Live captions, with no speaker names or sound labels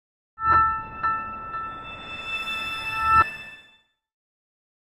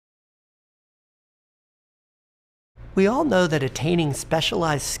We all know that attaining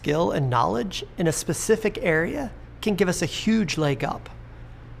specialized skill and knowledge in a specific area can give us a huge leg up.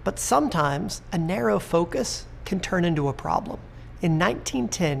 But sometimes a narrow focus can turn into a problem. In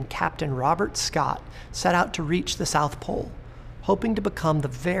 1910, Captain Robert Scott set out to reach the South Pole, hoping to become the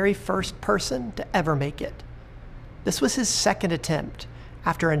very first person to ever make it. This was his second attempt,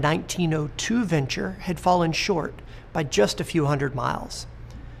 after a 1902 venture had fallen short by just a few hundred miles.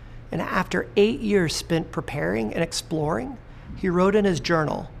 And after 8 years spent preparing and exploring, he wrote in his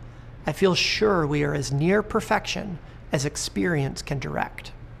journal, "I feel sure we are as near perfection as experience can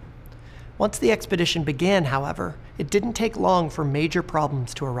direct." Once the expedition began, however, it didn't take long for major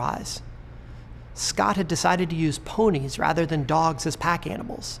problems to arise. Scott had decided to use ponies rather than dogs as pack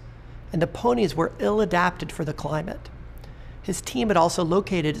animals, and the ponies were ill-adapted for the climate. His team had also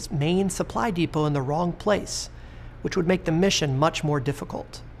located its main supply depot in the wrong place, which would make the mission much more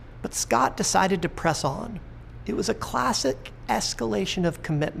difficult. But Scott decided to press on. It was a classic escalation of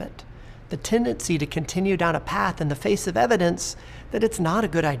commitment, the tendency to continue down a path in the face of evidence that it's not a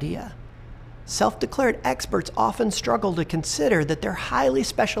good idea. Self-declared experts often struggle to consider that their highly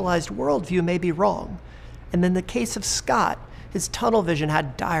specialized worldview may be wrong, and in the case of Scott, his tunnel vision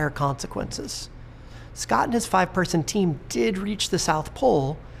had dire consequences. Scott and his 5-person team did reach the South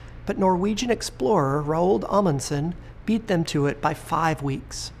Pole, but Norwegian explorer Roald Amundsen beat them to it by 5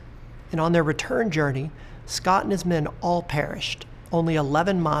 weeks. And on their return journey, Scott and his men all perished, only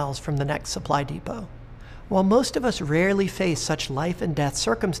 11 miles from the next supply depot. While most of us rarely face such life and death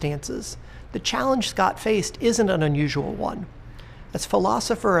circumstances, the challenge Scott faced isn't an unusual one. As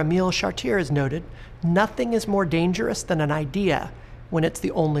philosopher Émile Chartier has noted, nothing is more dangerous than an idea when it's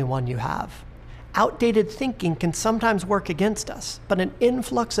the only one you have. Outdated thinking can sometimes work against us, but an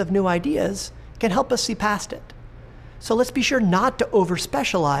influx of new ideas can help us see past it. So let's be sure not to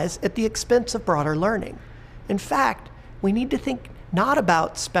over-specialize at the expense of broader learning. In fact, we need to think not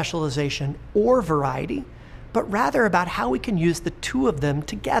about specialization or variety, but rather about how we can use the two of them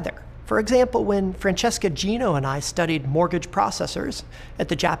together. For example, when Francesca Gino and I studied mortgage processors at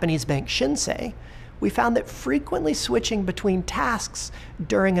the Japanese bank Shinsei, we found that frequently switching between tasks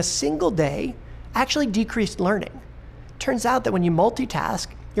during a single day actually decreased learning. Turns out that when you multitask,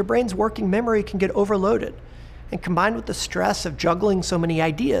 your brain's working memory can get overloaded. And combined with the stress of juggling so many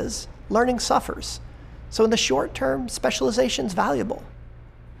ideas, learning suffers. So in the short term, specialization is valuable.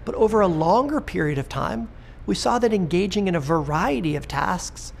 But over a longer period of time, we saw that engaging in a variety of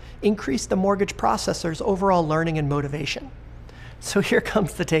tasks increased the mortgage processor's overall learning and motivation. So here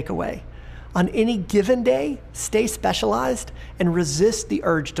comes the takeaway. On any given day, stay specialized and resist the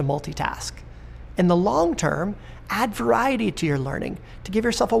urge to multitask. In the long term, add variety to your learning to give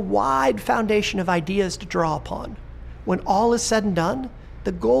yourself a wide foundation of ideas to draw upon. When all is said and done,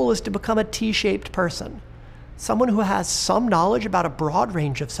 the goal is to become a T-shaped person, someone who has some knowledge about a broad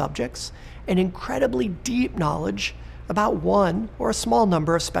range of subjects and incredibly deep knowledge about one or a small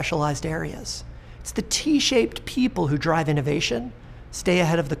number of specialized areas. It's the T-shaped people who drive innovation, stay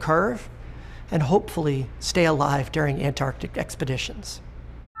ahead of the curve, and hopefully stay alive during Antarctic expeditions.